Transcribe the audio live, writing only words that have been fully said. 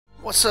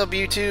What's up,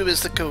 YouTube?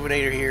 It's the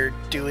Covenator here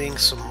doing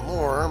some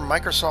more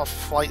Microsoft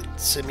Flight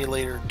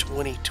Simulator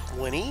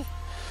 2020.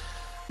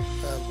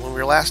 When we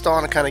were last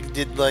on, I kind of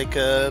did like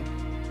a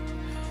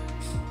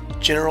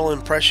general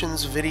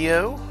impressions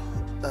video,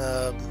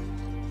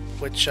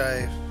 which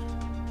I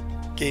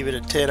gave it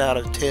a 10 out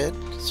of 10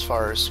 as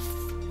far as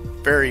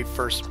very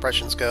first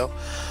impressions go.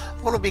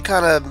 I'm going to be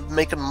kind of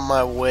making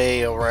my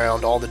way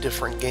around all the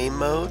different game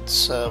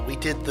modes. We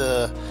did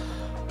the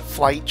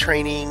flight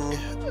training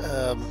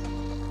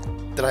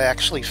that I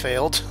actually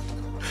failed.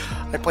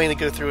 I plan to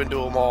go through and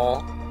do them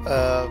all,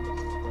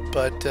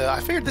 but I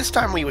figured this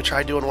time we would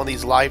try doing one of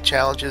these live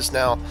challenges.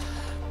 Now,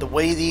 the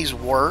way these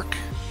work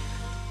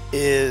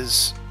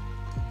is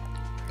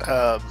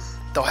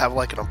they'll have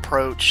like an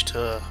approach to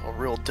a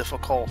real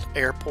difficult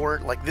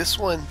airport. Like this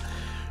one,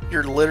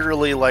 you're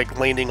literally like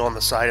landing on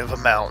the side of a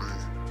mountain.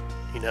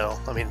 You know,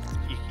 I mean,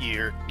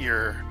 you're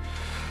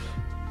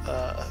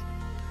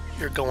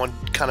going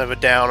kind of a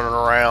down and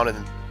around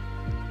and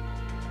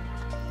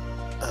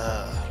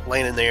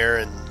landing there,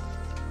 and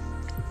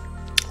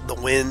the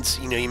winds,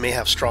 you know, you may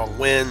have strong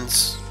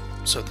winds,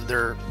 so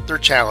they're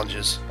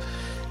challenges.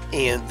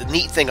 And the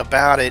neat thing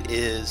about it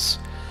is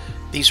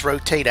these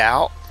rotate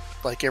out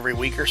like every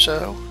week or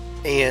so,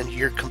 and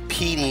you're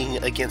competing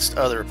against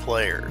other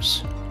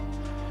players,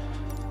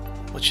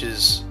 which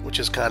is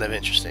kind of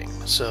interesting.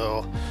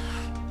 So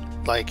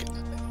like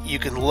you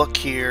can look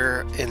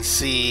here and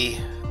see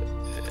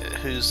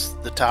who's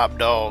the top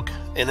dog,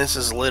 and this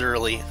is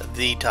literally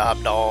the top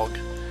dog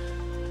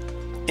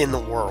in the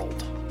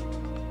world.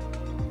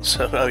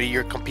 So I mean,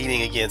 you're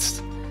competing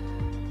against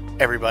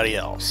everybody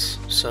else.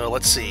 So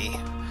let's see.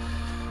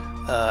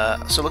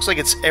 So it looks like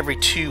it's every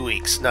 2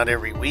 weeks, not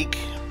every week.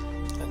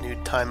 A new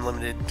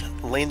time-limited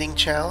landing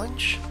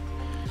challenge.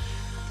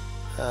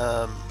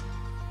 I'm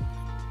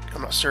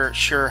not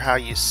sure how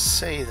you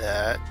say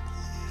that.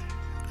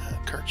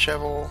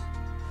 Courchevel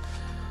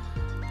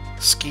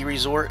Ski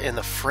Resort in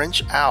the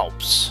French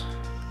Alps.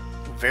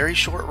 Very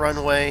short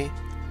runway,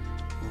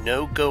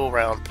 no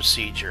go-around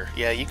procedure.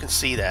 Yeah, you can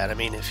see that. I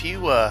mean, if you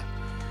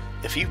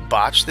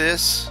botch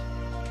this,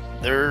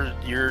 you're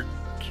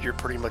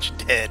pretty much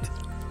dead.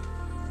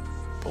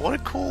 But what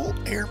a cool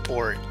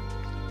airport!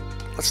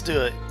 Let's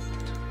do it.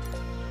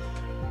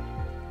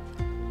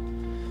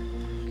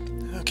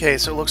 Okay,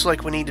 so it looks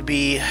like we need to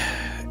be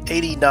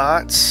 80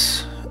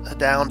 knots.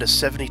 Down to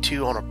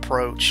 72 on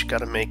approach. Got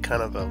to make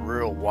kind of a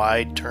real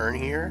wide turn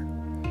here.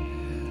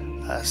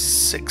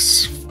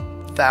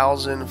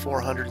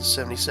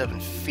 6,477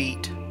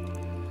 feet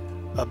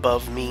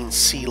above mean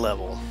sea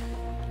level.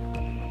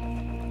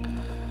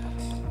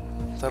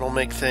 That'll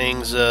make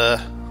things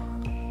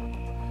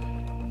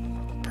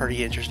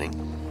pretty interesting.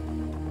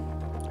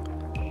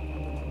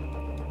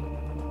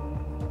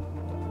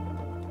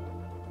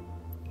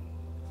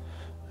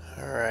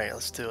 Alright,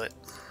 let's do it.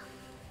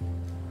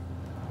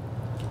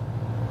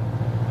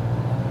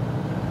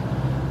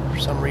 For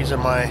some reason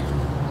my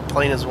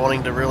plane is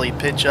wanting to really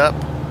pitch up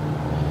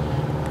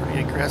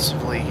pretty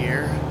aggressively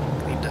here.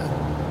 Need to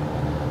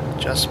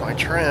adjust my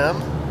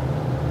trim.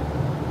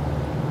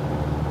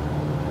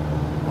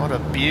 What a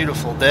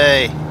beautiful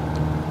day.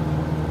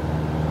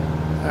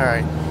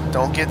 Alright,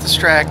 don't get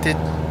distracted.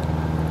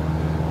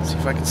 See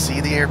if I can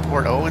see the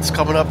airport. Oh, it's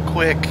coming up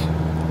quick.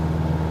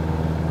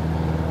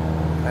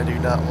 I do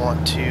not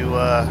want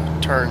to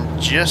turn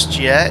just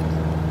yet.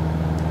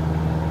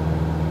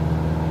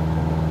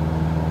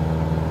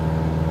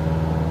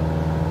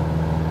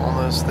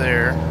 Almost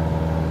there.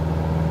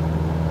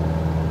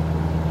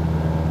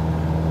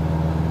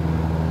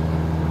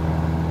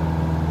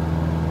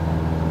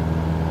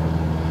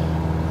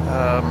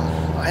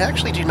 I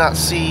actually do not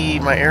see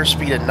my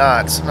airspeed in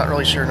knots. I'm not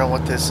really sure know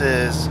what this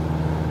is.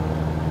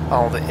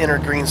 Oh, the inner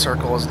green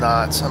circle is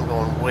knots. I'm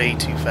going way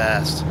too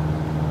fast.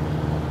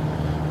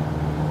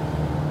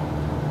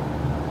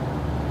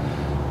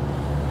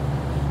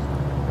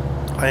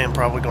 I am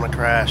probably going to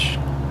crash.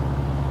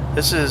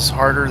 This is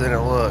harder than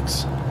it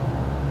looks.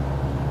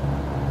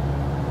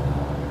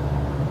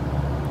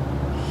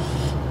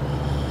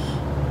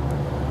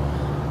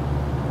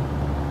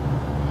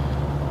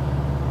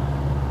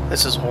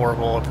 This is a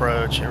horrible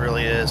approach, it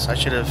really is. I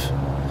should have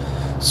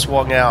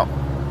swung out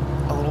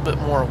a little bit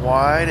more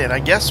wide, and I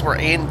guess we're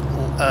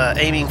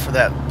aiming for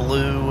that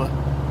blue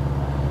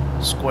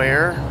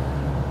square.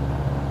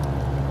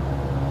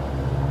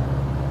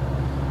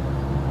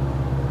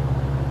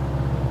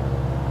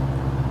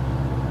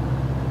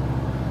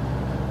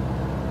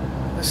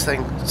 This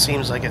thing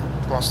seems like it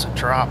wants to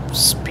drop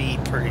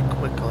speed pretty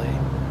quickly,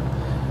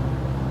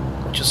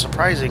 which is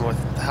surprising with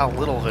how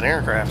little of an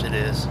aircraft it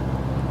is.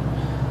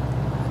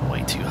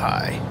 Way too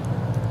high.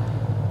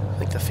 I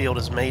think the field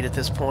is made at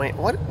this point.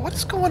 What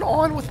is going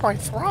on with my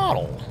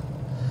throttle?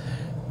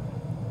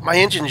 My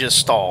engine just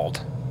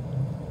stalled.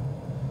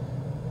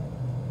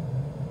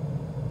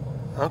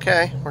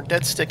 Okay, we're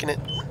dead sticking it.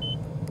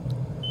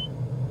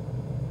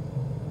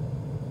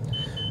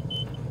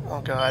 Oh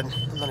god,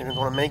 I'm not even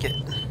going to make it.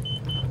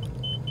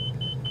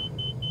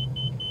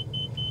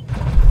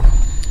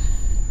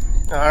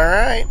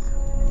 Alright.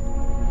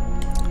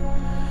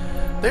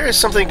 There is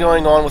something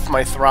going on with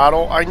my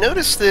throttle. I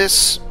noticed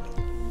this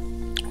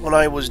when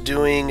I was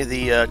doing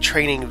the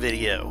training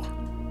video.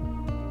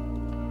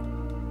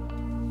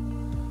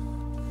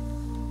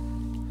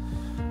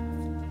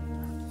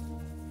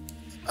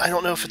 I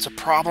don't know if it's a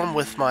problem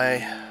with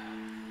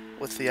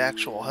the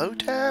actual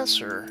HOTAS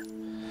or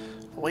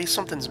the way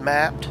something's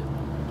mapped.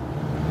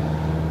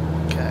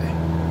 Okay,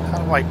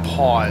 how do I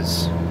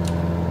pause?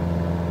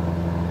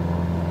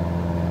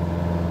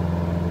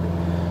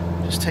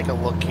 Just take a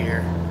look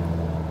here.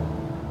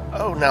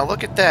 Oh, now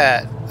look at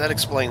that. That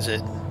explains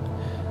it.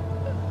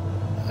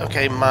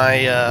 Okay,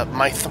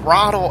 my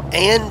throttle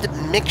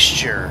and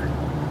mixture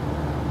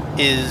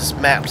is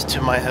mapped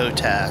to my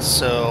HOTAS,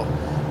 so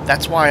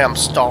that's why I'm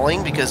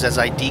stalling, because as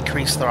I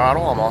decrease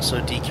throttle, I'm also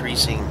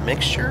decreasing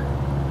mixture.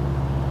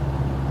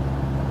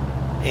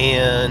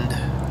 And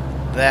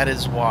that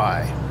is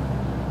why.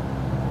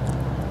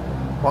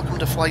 Welcome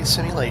to flight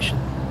simulation.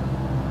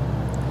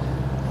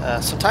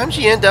 Sometimes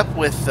you end up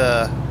with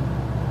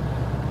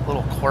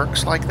little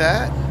quirks like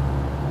that.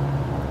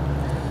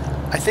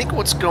 I think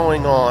what's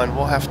going on,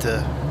 we'll have to...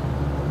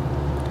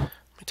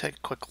 Let me take a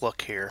quick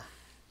look here.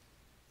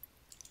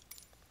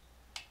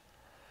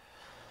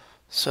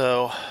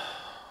 So...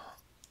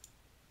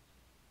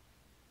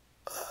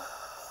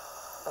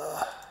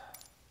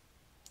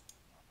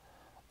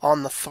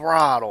 on the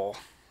throttle,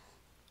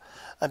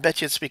 I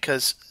bet you it's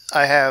because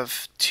I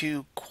have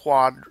two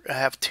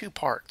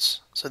parts.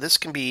 So this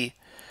can be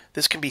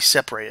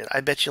separated. I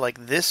bet you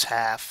like this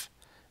half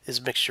is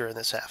mixture and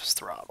this half is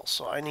throttle.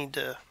 So I need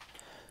to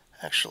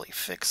actually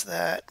fix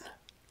that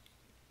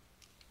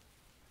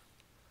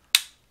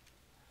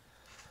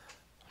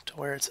to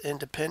where it's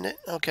independent.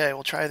 Okay,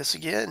 we'll try this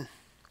again.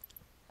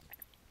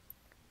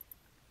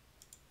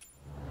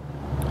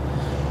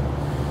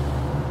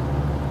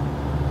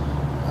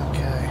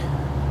 Okay.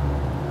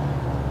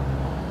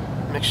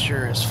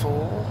 Mixture is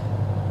full.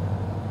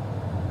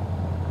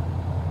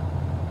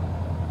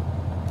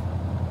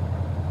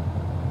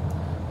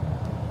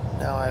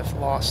 Now I've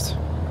lost.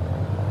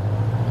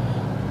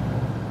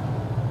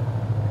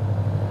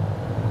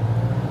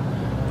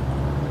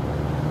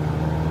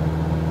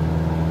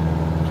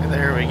 Okay,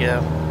 there we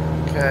go.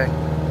 Okay.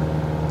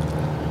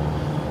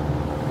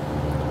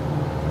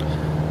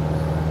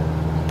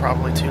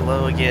 Probably too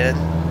low again.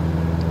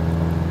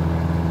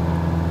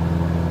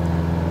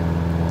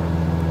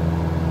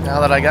 Now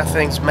that I got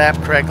things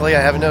mapped correctly,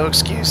 I have no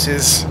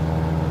excuses.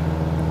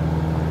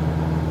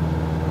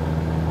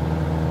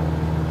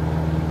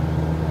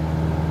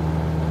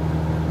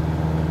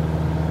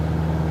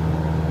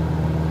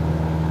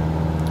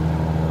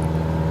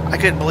 I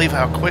couldn't believe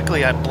how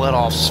quickly I bled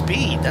off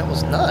speed. That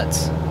was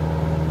nuts.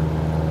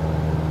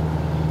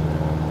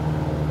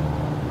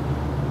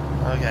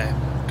 Okay,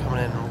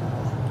 coming in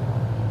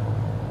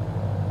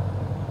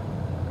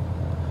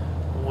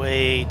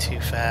way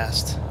too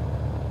fast.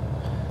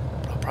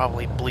 I'll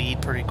probably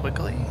bleed pretty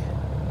quickly.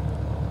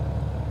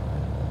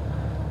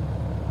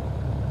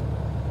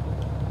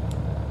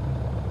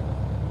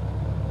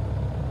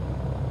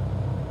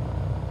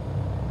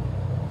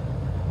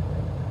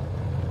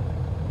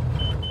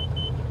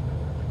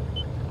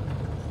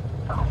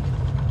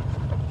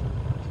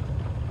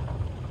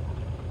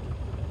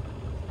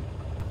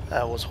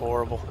 That was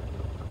horrible.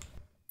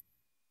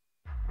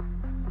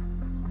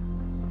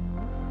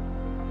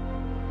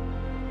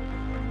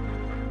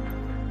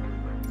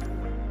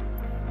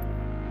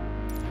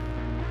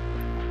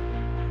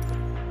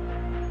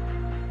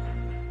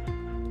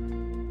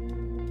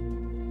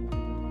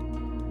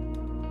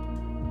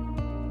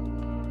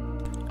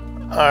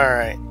 All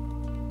right.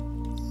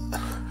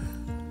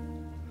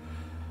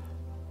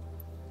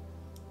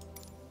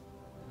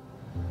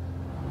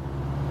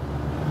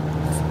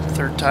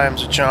 Third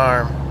time's a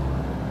charm.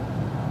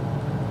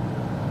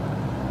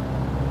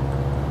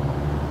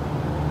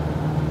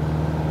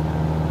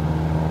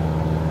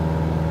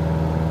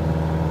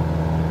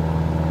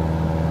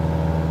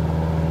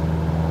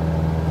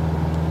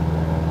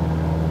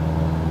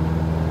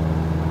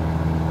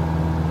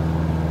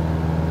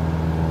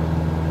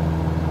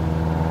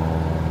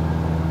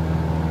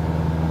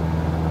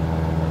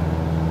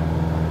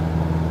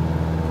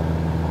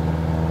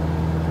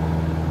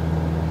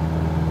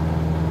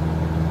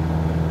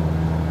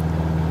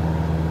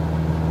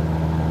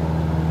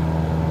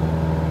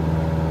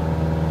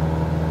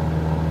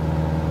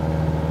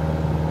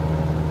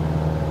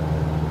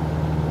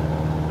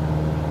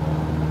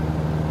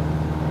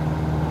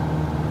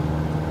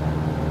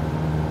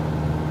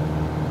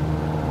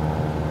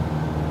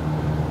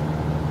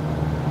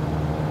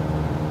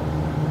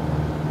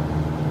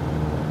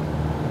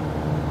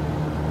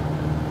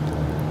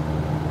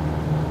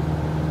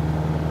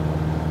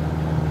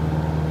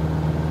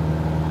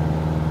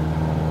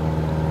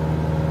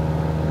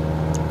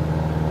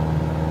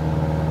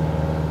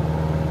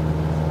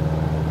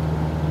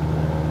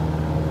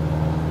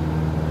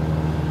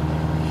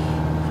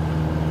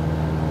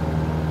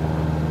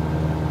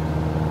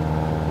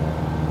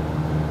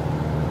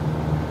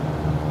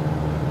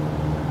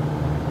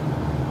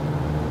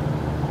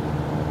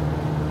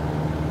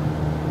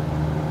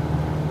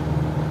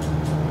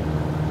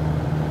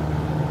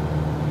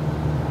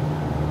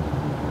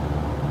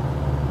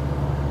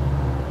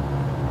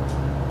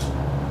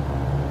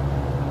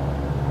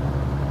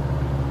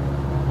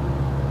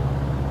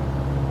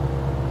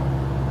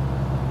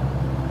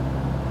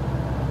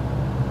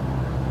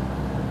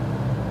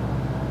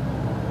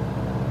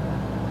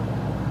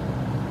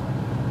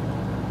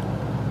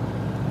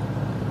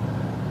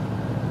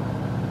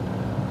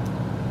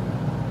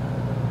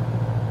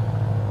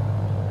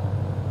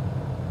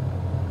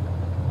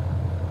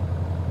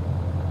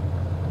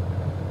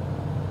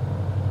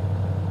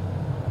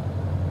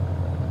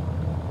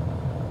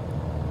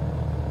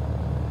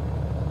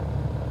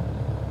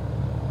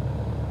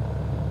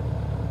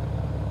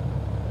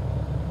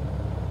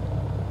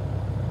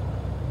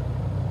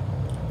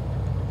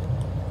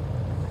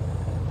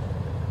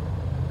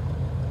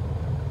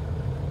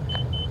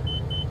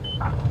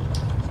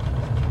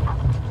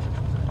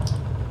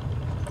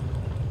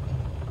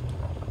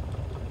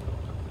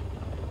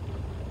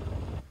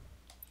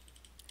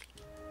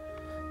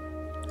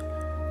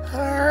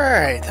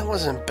 Alright, that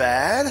wasn't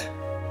bad.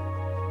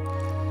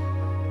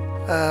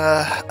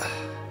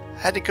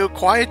 Had to go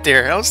quiet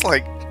there. That was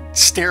like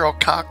sterile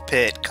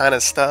cockpit kind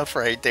of stuff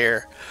right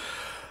there.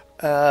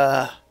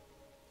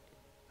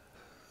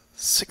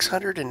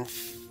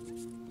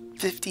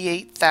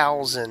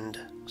 658,000.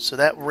 So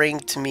that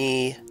ranked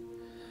me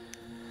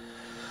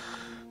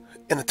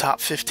in the top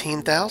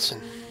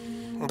 15,000.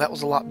 Well, that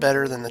was a lot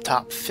better than the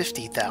top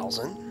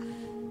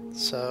 50,000.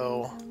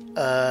 So,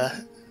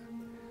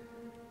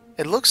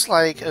 it looks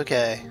like,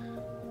 okay,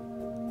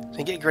 so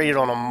you get graded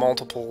on a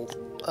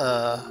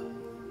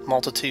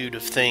multitude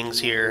of things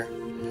here.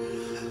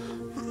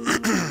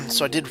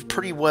 So I did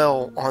pretty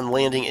well on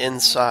landing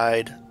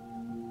inside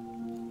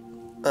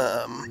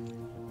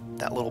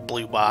that little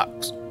blue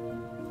box.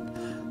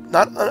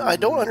 I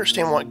don't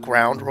understand what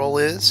ground roll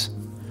is.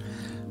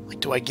 Like,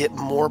 do I get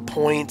more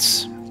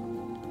points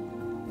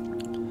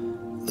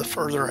the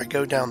further I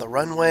go down the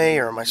runway,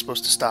 or am I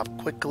supposed to stop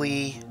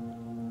quickly?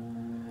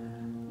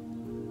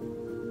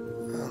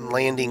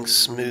 Landing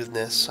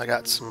smoothness, I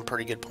got some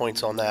pretty good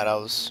points on that. I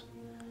was,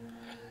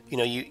 you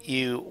know,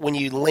 when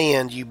you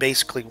land, you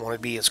basically want to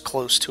be as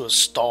close to a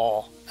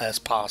stall as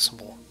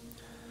possible.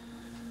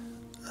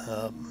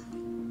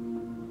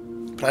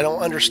 But I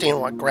don't understand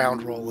what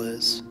ground roll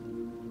is.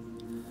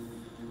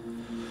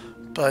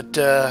 But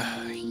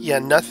yeah,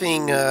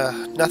 nothing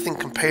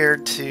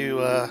compared to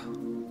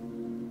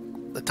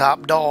the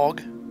top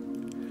dog.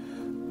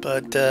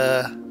 But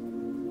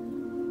I'm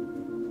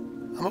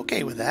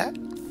okay with that.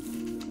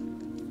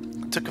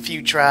 Took a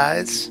few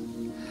tries.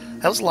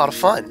 That was a lot of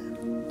fun.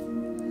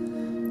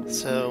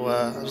 So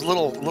it was a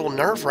little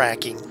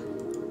nerve-wracking.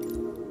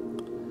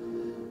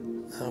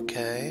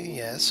 Okay,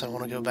 yes, I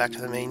want to go back to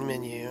the main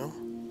menu.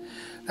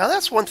 Now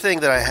that's one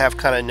thing that I have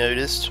kind of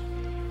noticed.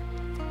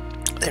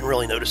 I didn't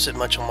really notice it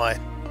much on my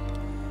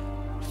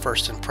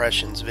first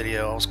impressions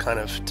video. I was kind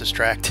of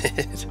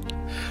distracted.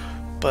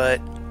 But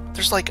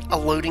there's like a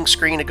loading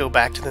screen to go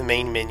back to the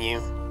main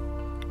menu.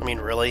 I mean,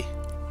 really?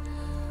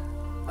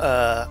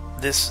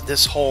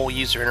 This whole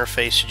user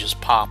interface should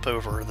just pop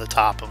over the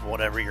top of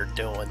whatever you're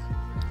doing.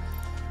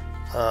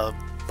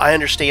 I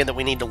understand that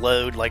we need to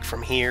load like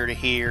from here to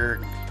here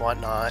and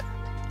whatnot.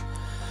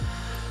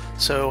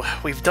 So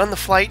we've done the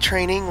flight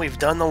training, we've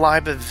done the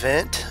live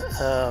event.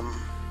 I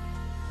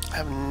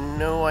have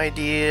no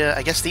idea.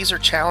 I guess these are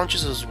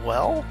challenges as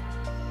well.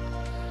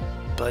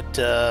 But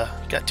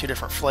got two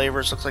different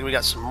flavors. Looks like we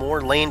got some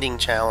more landing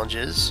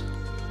challenges.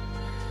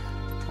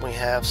 We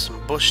have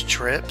some bush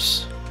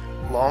trips.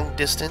 Long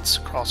distance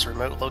across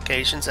remote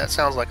locations. That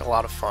sounds like a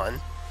lot of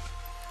fun.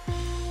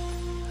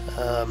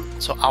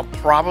 So I'll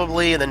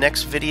probably, in the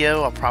next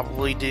video, I'll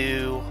probably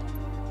do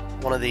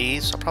one of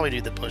these. I'll probably do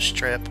the bush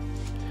trip.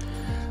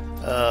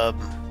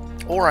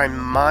 Or I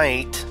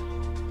might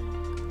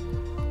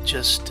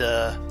just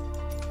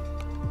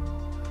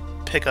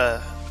pick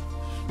like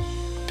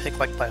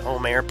my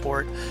home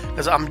airport,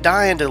 because I'm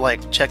dying to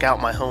like check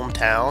out my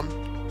hometown.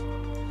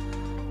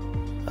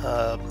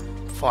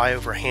 Fly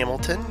over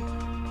Hamilton.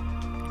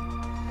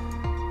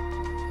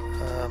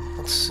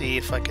 Let's see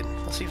if I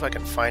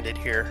can find it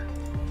here.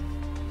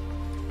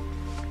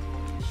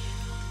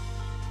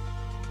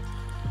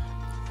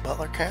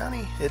 Butler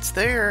County, it's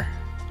there.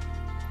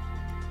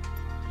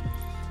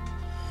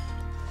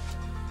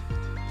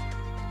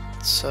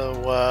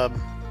 So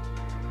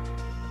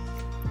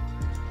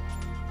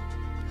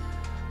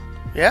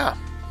yeah,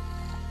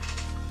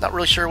 not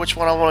really sure which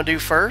one I want to do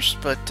first,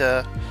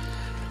 but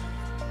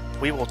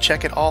we will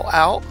check it all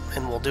out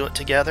and we'll do it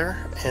together.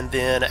 And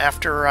then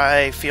after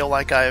I feel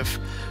like I've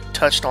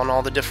touched on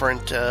all the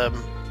different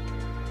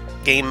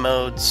game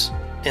modes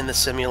in the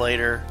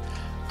simulator,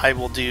 I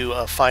will do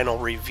a final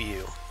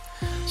review.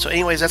 So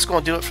anyways, that's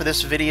going to do it for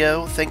this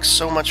video. Thanks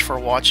so much for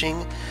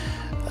watching.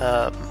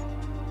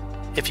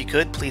 If you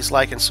could, please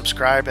like and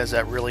subscribe, as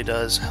that really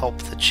does help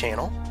the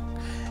channel.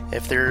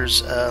 If there's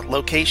a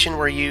location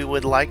where you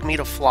would like me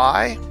to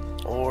fly,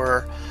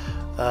 or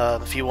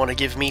if you want to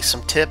give me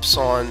some tips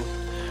on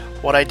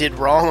what I did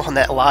wrong on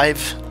that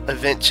live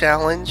event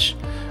challenge,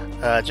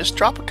 just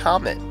drop a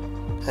comment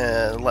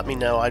and let me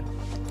know. I'd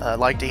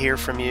like to hear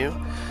from you.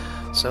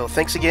 So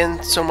thanks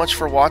again so much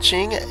for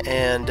watching,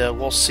 and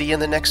we'll see you in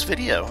the next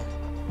video.